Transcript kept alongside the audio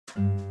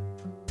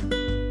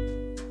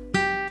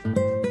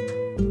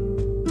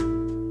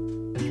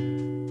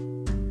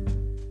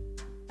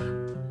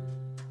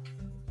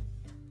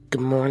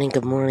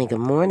Good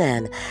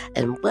morning,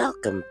 and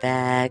welcome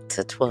back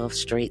to 12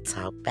 Straight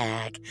Talk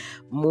Back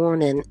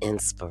Morning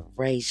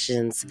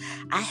Inspirations.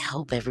 I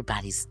hope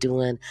everybody's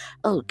doing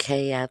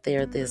okay out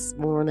there this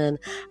morning.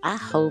 I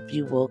hope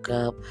you woke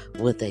up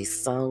with a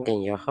song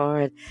in your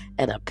heart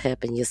and a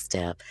pep in your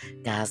step.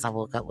 Guys, I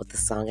woke up with a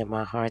song in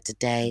my heart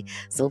today,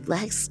 so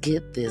let's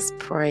get this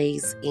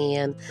praise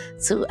in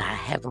to our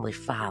Heavenly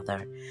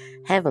Father.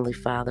 Heavenly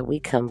Father, we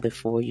come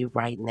before you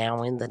right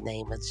now in the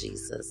name of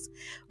Jesus.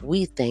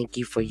 We thank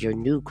you for your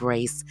new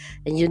grace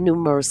and your new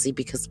mercy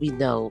because we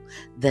know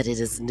that it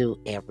is new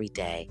every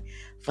day.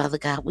 Father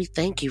God, we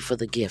thank you for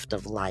the gift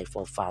of life,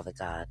 oh Father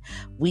God.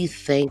 We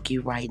thank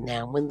you right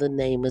now in the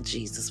name of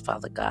Jesus,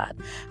 Father God,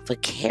 for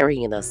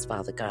carrying us,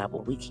 Father God,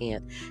 when we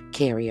can't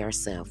carry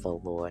ourselves,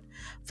 oh Lord.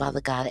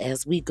 Father God,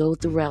 as we go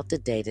throughout the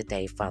day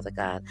today, Father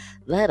God,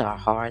 let our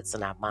hearts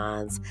and our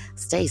minds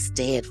stay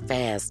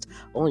steadfast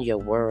on your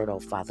word, oh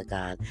Father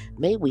God.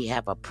 May we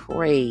have a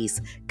praise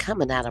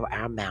coming out of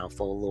our mouth,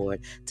 oh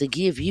Lord, to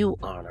give you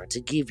honor, to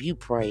give you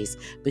praise,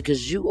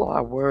 because you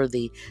are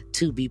worthy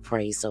to be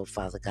praised, oh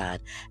Father God.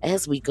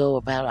 As we go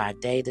about our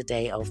day to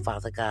day, oh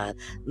Father God,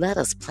 let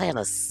us plant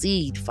a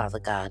seed, Father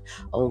God,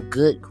 on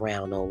good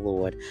ground, oh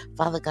Lord.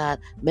 Father God,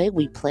 may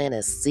we plant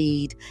a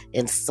seed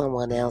in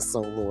someone else, oh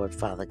Lord,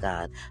 Father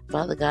God.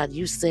 Father God,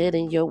 you said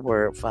in your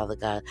word, Father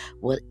God,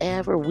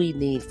 whatever we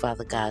need,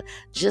 Father God,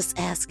 just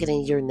ask it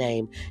in your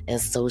name, and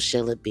so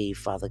shall it be,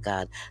 Father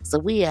God. So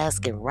we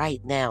asking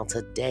right now,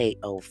 today,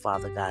 oh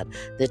Father God,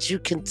 that you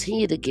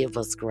continue to give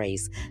us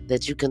grace,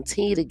 that you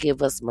continue to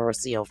give us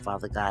mercy, oh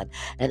Father God.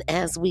 And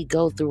as we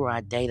go through our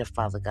data,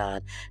 Father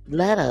God,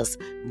 let us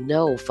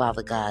know,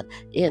 Father God,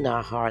 in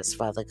our hearts,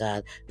 Father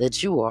God,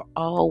 that you are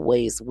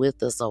always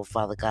with us, oh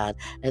Father God,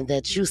 and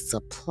that you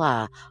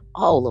supply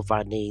all of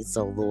our needs,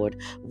 oh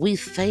Lord. We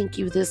thank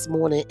you this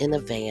morning in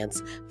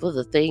advance for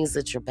the things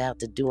that you're about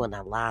to do in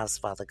our lives,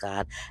 Father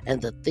God,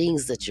 and the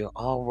things that you're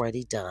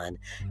already done.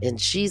 In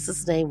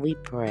Jesus' name we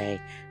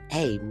pray.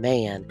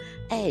 Amen.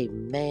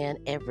 Amen,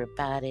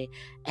 everybody.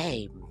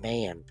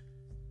 Amen.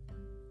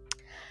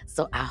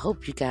 So I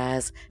hope you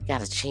guys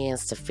got a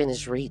chance to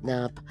finish reading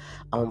up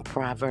on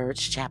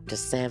Proverbs chapter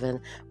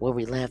 7, where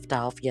we left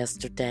off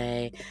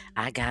yesterday.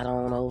 I got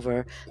on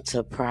over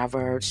to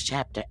Proverbs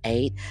chapter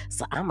 8.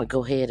 So I'm going to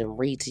go ahead and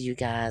read to you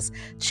guys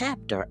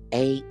chapter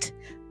 8,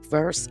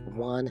 verse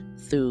 1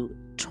 through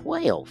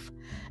 12.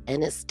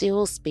 And it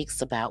still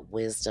speaks about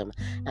wisdom.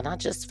 And I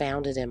just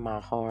found it in my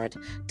heart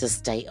to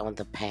stay on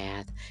the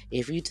path.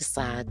 If you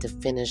decide to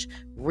finish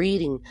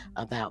reading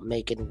about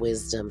making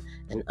wisdom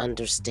and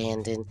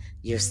understanding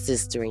your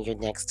sister and your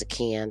next of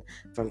kin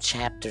from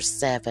chapter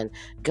 7,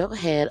 go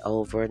ahead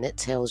over, and it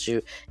tells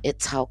you, it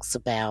talks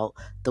about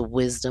the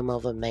wisdom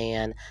of a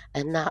man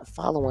and not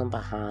following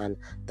behind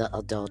the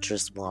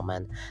adulterous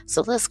woman.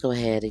 So let's go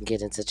ahead and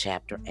get into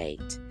chapter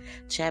 8.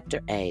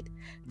 Chapter 8.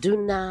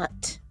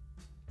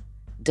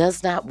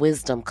 Does not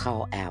wisdom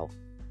call out?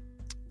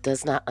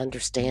 Does not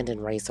understanding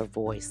raise her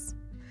voice?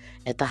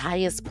 At the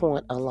highest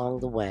point along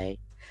the way,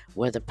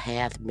 where the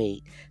path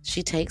meet,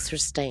 she takes her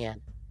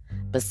stand.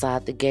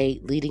 Beside the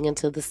gate leading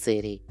into the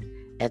city,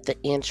 at the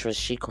entrance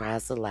she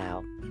cries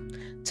aloud.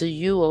 To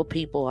you, O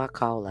people, I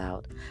call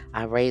out.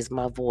 I raise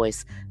my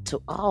voice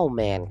to all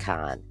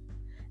mankind.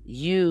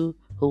 You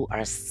who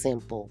are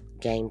simple,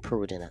 gain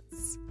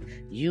prudence.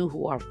 You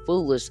who are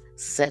foolish,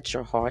 set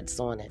your hearts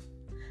on it.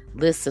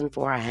 Listen,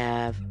 for I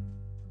have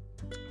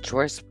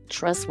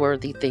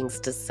trustworthy things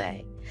to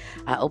say.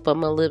 I open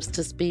my lips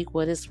to speak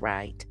what is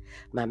right.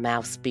 My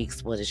mouth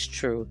speaks what is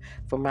true,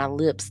 for my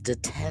lips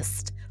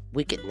detest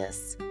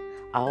wickedness.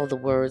 All the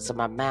words of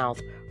my mouth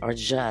are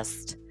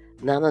just.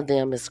 None of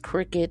them is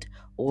crooked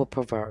or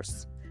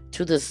perverse.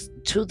 To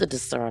the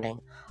discerning,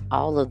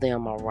 all of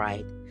them are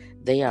right.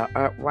 They are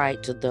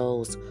upright to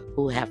those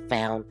who have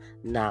found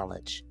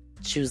knowledge.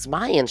 Choose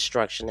my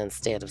instruction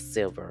instead of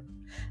silver,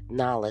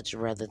 knowledge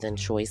rather than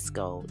choice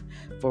gold.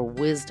 For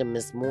wisdom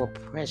is more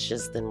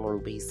precious than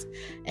rubies,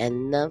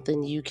 and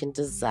nothing you can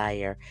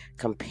desire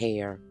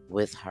compare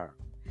with her.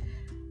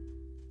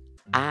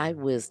 I,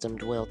 wisdom,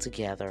 dwell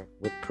together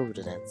with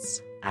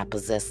prudence. I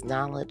possess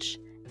knowledge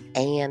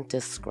and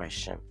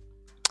discretion.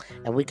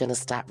 And we're going to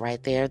stop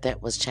right there.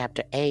 That was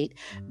chapter 8,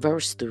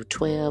 verse through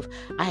 12.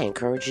 I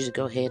encourage you to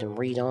go ahead and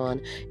read on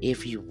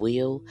if you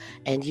will.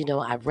 And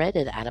I read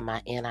it out of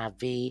my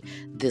NIV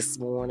this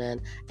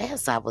morning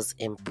as I was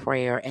in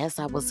prayer, as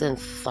I was in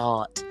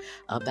thought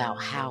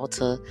about how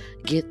to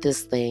get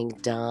this thing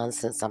done,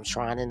 since I'm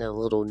trying it a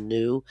little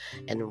new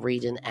and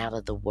reading out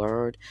of the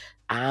word.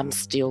 I'm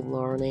still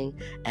learning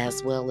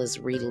as well as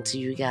reading to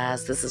you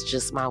guys. This is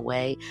just my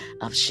way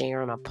of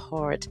sharing a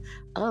part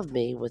of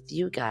me with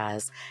you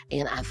guys.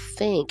 And I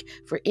think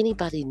for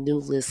anybody new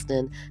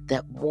listening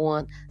that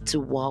want to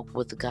walk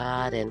with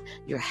God and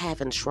you're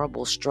having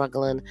trouble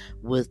struggling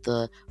with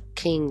the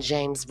King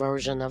James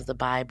Version of the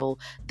Bible,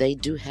 they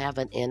do have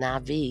an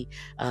NIV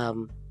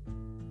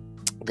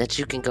that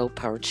you can go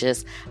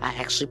purchase. I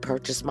actually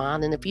purchased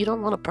mine, and if you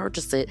don't want to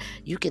purchase it,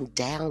 you can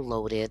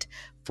download it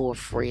for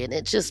free, and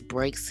it just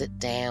breaks it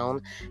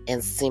down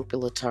in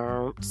simpler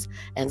terms.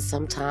 And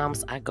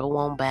sometimes I go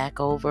on back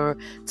over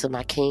to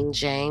my King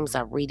James,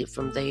 I read it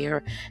from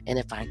there, and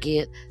if I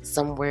get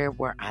somewhere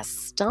where I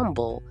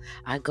stumble,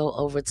 I go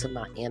over to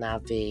my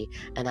NIV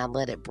and I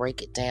let it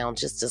break it down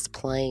just as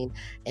plain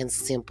and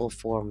simple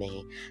for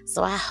me.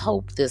 So I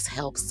hope this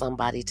helps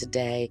somebody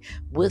today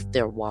with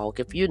their walk.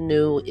 If you're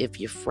new, if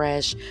you're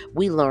fresh,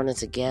 we learning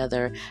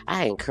together.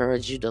 I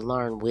encourage you to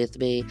learn with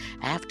me.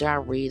 After I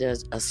read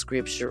a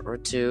scripture or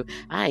two,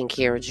 I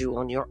encourage you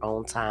on your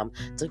own time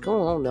to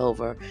go on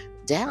over,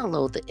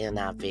 download the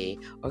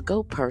NIV, or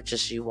go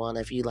purchase you one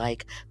if you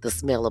like the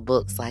smell of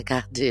books like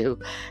I do,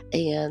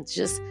 and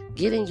just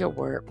get in your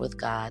word with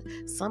God.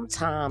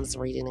 Sometimes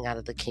reading out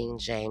of the King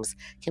James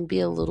can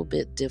be a little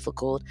bit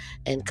difficult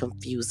and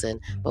confusing,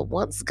 but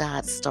once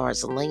God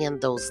starts laying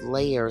those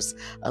layers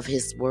of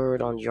His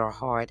word on your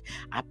heart,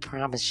 I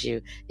promise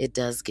you it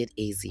does get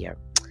easier.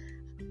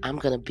 I'm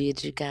going to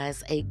bid you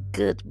guys a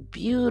good,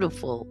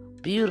 beautiful,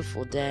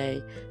 beautiful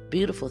day,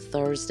 beautiful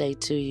Thursday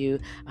to you.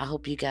 I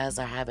hope you guys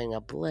are having a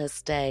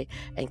blessed day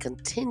and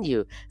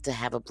continue to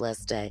have a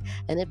blessed day.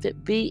 And if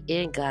it be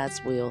in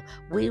God's will,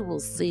 we will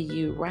see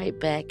you right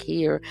back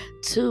here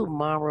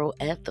tomorrow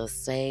at the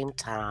same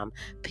time.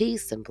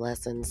 Peace and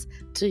blessings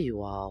to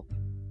you all.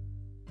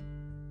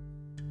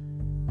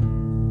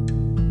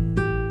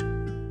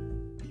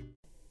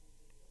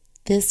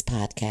 This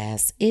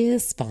podcast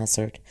is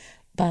sponsored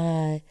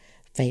by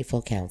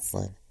Faithful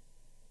Counseling.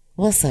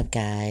 What's up,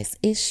 guys?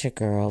 It's your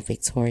girl,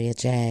 Victoria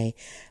J.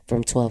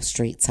 from 12th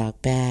Street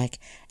Talk Back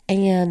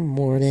and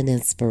Morning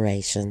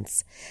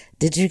Inspirations.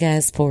 Did you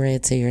guys pour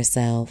into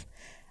yourself?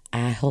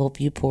 I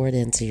hope you poured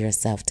into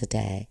yourself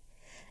today.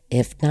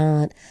 If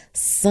not,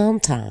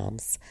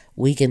 sometimes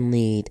we can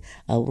need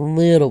a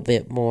little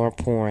bit more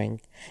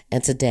pouring.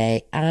 And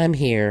today I'm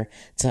here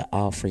to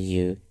offer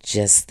you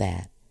just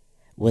that.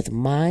 With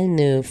my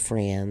new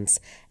friends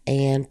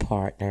and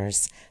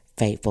partners,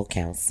 Faithful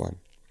Counseling.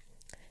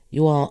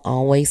 You all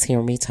always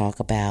hear me talk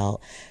about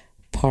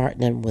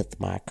partnering with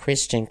my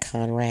Christian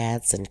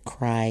comrades in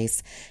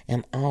Christ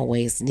and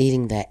always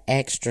needing that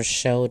extra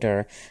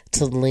shoulder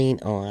to lean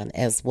on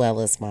as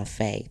well as my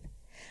faith.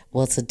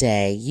 Well,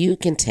 today you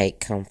can take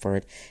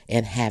comfort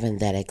in having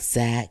that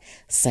exact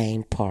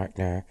same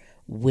partner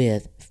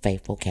with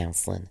Faithful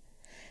Counseling.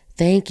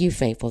 Thank you,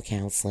 Faithful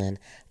Counseling,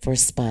 for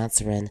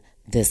sponsoring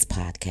this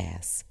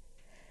podcast.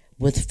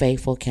 With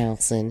Faithful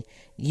Counseling,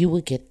 you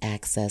will get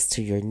access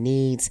to your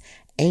needs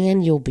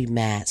and you'll be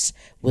matched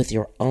with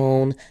your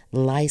own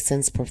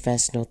licensed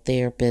professional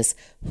therapist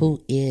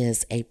who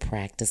is a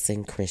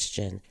practicing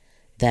Christian.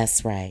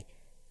 That's right,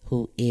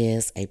 who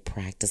is a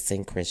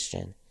practicing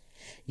Christian.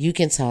 You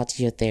can talk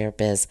to your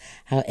therapist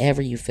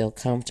however you feel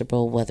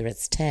comfortable, whether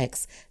it's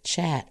text,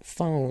 chat,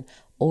 phone,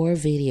 or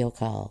video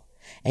call.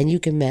 And you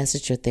can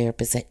message your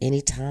therapist at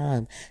any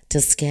time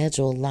to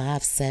schedule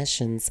live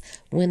sessions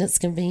when it's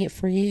convenient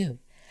for you.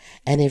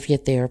 And if your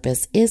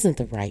therapist isn't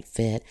the right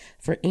fit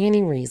for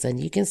any reason,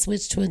 you can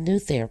switch to a new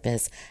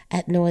therapist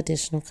at no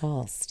additional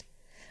cost.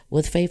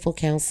 With Faithful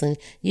Counseling,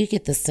 you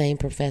get the same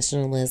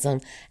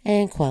professionalism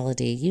and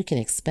quality you can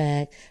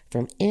expect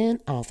from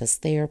in-office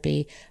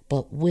therapy,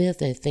 but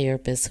with a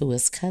therapist who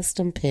is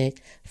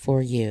custom-picked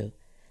for you.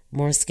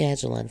 More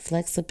scheduling,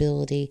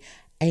 flexibility,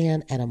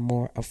 and at a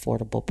more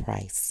affordable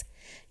price.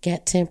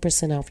 Get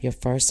 10% off your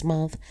first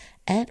month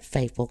at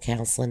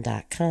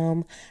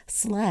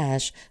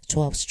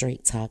faithfulcounseling.com/12th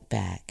Street Talk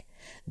Back.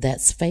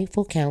 That's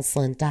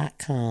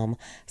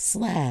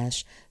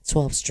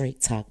faithfulcounseling.com/12th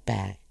Street Talk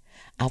Back.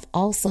 I've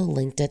also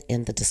linked it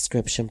in the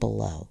description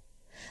below.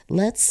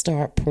 Let's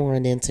start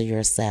pouring into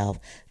yourself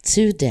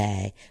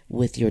today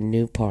with your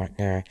new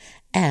partner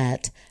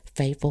at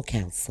Faithful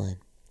Counseling.